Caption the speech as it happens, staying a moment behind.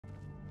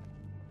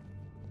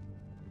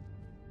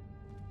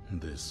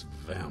This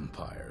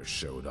vampire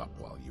showed up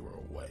while you were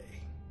away.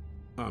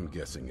 I'm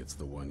guessing it's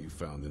the one you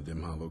found in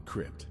Dim Hollow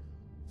Crypt.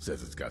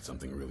 Says it's got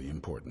something really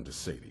important to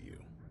say to you.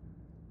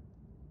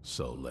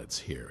 So let's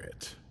hear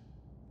it.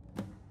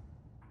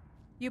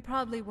 You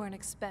probably weren't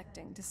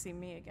expecting to see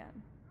me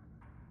again.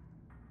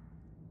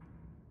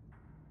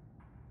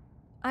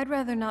 I'd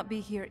rather not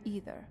be here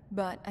either,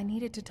 but I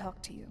needed to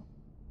talk to you.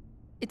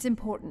 It's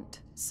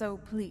important, so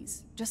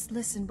please, just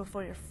listen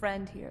before your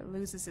friend here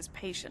loses his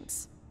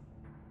patience.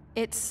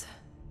 It's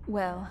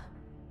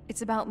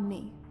about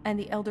me and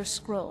the Elder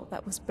Scroll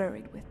that was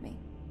buried with me.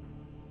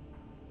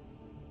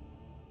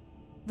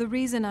 The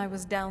reason I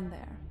was down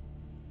there,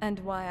 and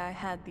why I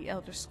had the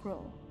Elder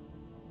Scroll.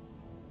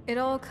 It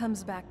all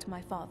comes back to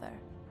my father.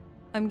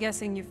 I'm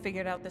guessing you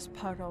figured out this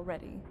part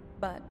already,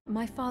 but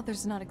my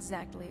father's not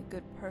exactly a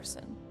good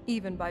person,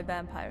 even by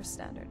vampire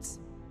standards.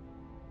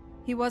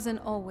 He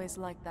wasn't always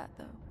like that,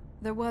 though.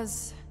 There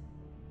was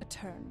a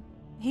turn.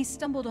 He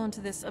stumbled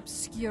onto this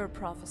obscure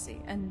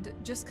prophecy and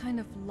just kind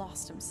of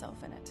lost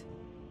himself in it.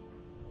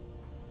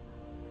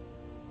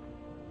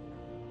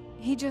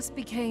 He just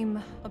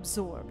became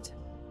absorbed,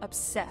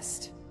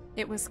 obsessed.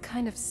 It was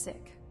kind of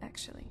sick,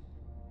 actually.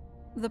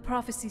 The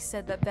prophecy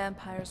said that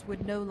vampires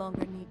would no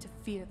longer need to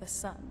fear the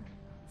sun.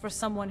 For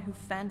someone who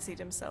fancied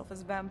himself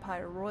as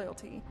vampire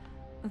royalty,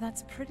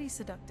 that's pretty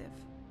seductive.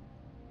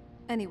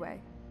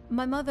 Anyway,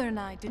 my mother and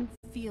I didn't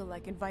feel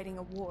like inviting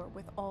a war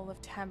with all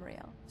of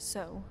Tamriel,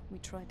 so we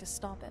tried to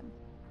stop him.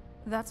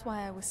 That's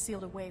why I was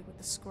sealed away with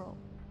the scroll.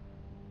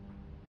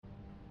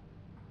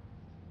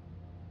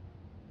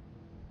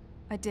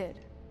 I did,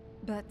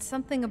 but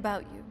something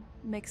about you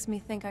makes me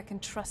think I can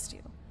trust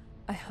you.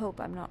 I hope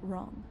I'm not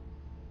wrong.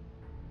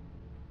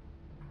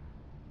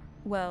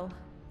 Well,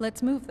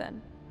 let's move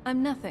then.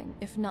 I'm nothing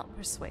if not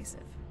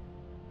persuasive.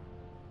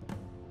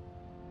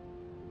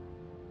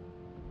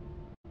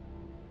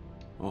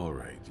 All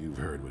right, you've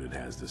heard what it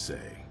has to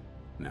say.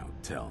 Now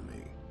tell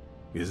me,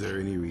 is there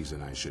any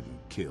reason I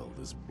shouldn't kill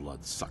this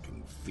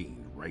blood-sucking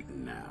fiend right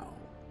now?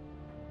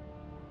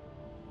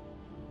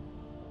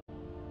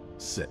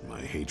 Set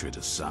my hatred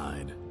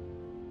aside?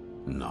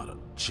 Not a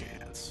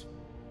chance.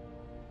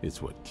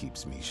 It's what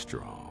keeps me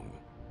strong.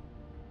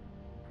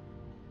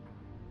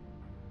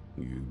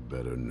 You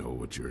better know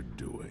what you're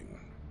doing.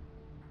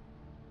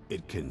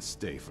 It can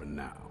stay for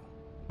now,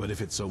 but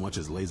if it so much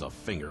as lays a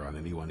finger on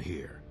anyone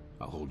here,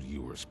 I'll hold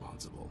you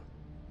responsible.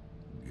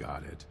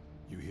 Got it?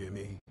 You hear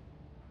me?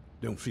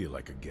 Don't feel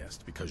like a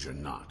guest, because you're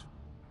not.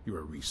 You're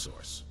a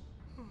resource.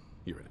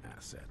 You're an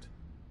asset.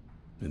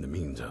 In the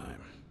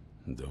meantime,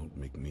 don't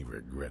make me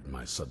regret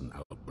my sudden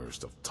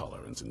outburst of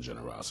tolerance and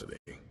generosity.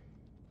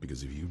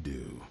 Because if you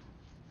do,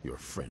 your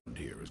friend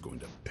here is going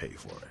to pay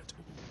for it.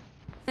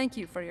 Thank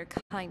you for your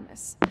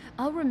kindness.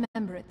 I'll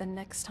remember it the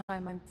next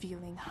time I'm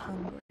feeling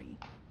hungry.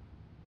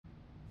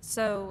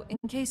 So,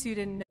 in case you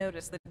didn't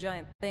notice the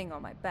giant thing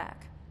on my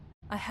back,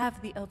 I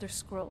have the Elder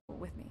Scroll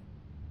with me.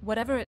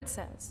 Whatever it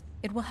says,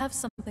 it will have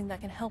something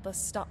that can help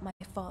us stop my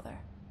father.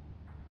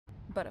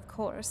 But of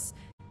course,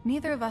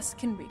 neither of us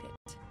can read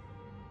it.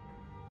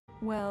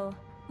 Well,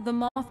 the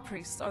Moth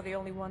Priests are the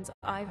only ones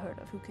I've heard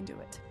of who can do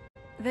it.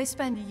 They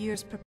spend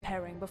years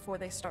preparing before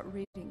they start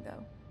reading,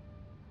 though.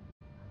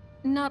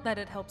 Not that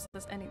it helps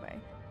us anyway,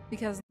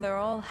 because they're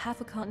all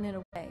half a continent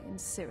away in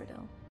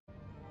Cyrodiil.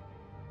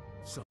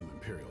 Some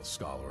Imperial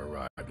scholar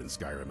arrived in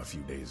Skyrim a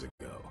few days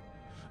ago.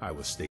 I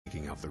was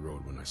staking out the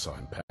road when I saw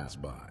him pass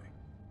by.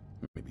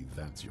 Maybe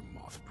that's your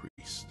Moth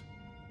Priest.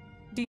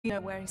 Do you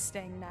know where he's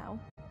staying now?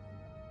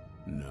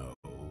 No,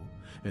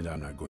 and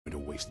I'm not going to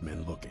waste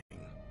men looking.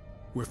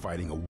 We're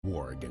fighting a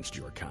war against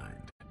your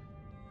kind,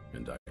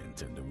 and I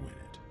intend to win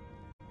it.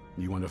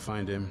 You want to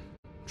find him?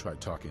 Try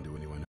talking to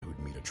anyone who'd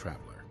meet a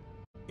traveler.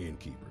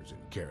 Innkeepers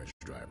and carriage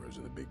drivers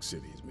in the big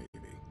cities,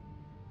 maybe.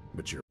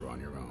 But you're on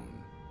your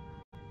own.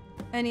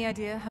 Any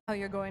idea how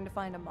you're going to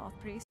find a Moth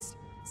Priest?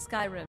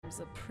 Skyrim's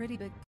a pretty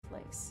big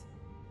place.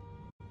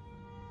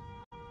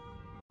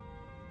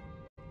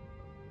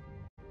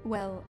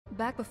 Well,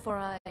 back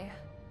before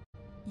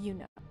you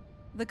know.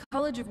 The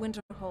College of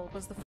Winterhold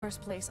was the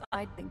first place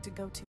I'd think to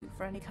go to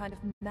for any kind of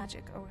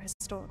magic or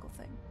historical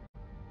thing.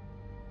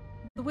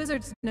 The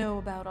wizards know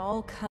about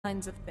all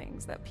kinds of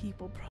things that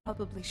people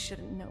probably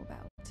shouldn't know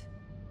about.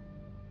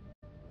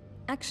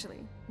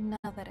 Actually, now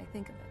that I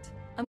think of it,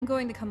 I'm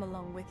going to come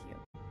along with you.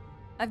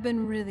 I've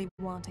been really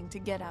wanting to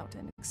get out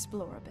and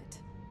explore a bit.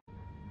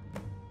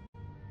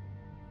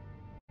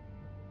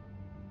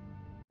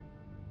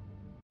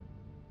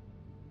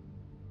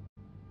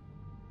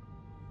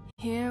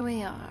 Here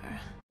we are.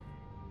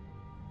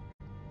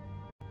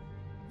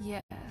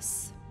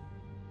 Yes.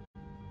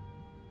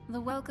 The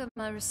welcome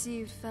I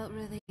received felt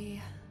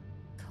really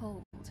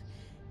cold,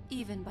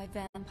 even by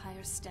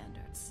vampire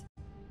standards.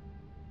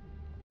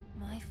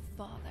 My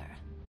father,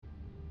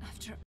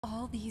 after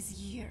all these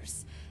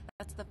years,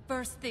 that's the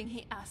first thing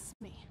he asked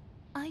me.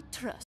 I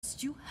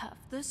trust you have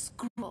the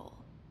scroll.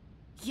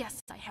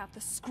 Yes, I have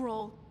the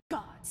scroll,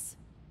 gods.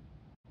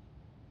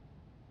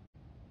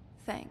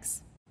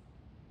 Thanks.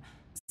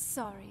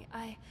 Sorry,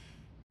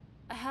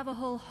 I have a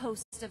whole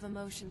host of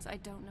emotions I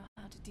don't know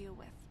how to deal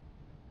with.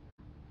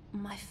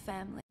 My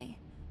family.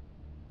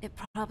 It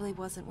probably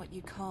wasn't what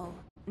you'd call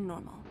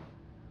normal.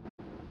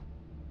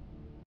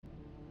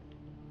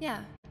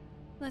 Yeah,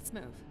 let's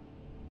move.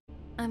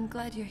 I'm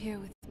glad you're here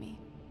with me.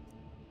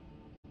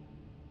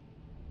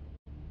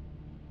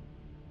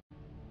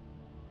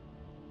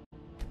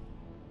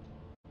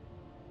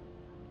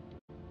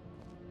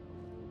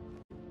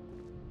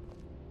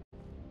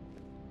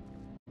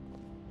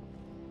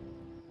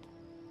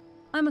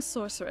 I'm a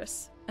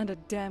sorceress, and a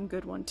damn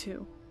good one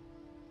too.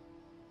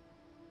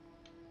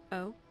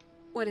 Oh?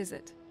 What is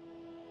it?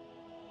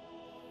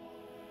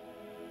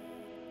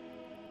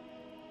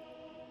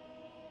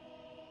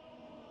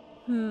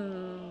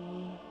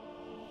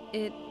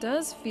 It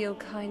does feel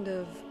kind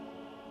of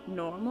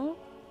normal,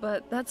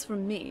 but that's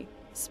from me,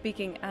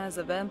 speaking as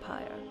a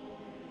vampire.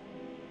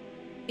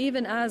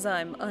 Even as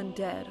I'm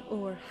undead,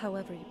 or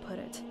however you put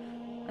it,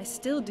 I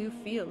still do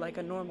feel like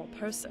a normal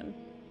person,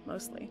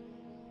 mostly.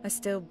 I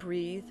still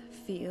breathe,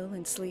 feel,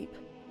 and sleep.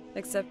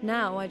 Except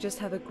now I just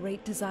have a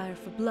great desire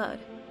for blood,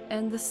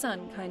 and the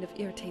sun kind of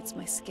irritates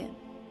my skin.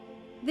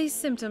 These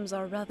symptoms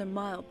are rather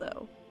mild,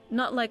 though,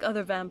 not like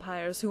other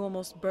vampires who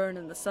almost burn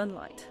in the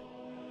sunlight.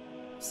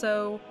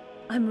 So,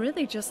 I'm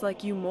really just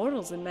like you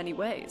mortals in many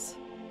ways.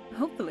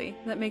 Hopefully,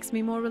 that makes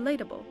me more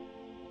relatable.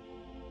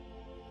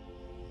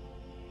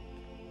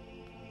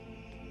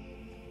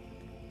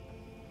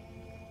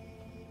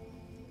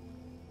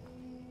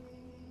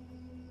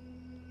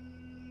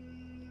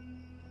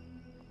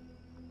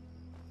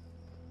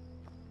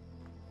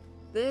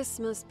 This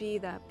must be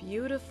that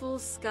beautiful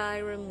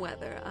Skyrim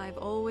weather I've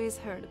always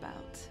heard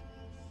about.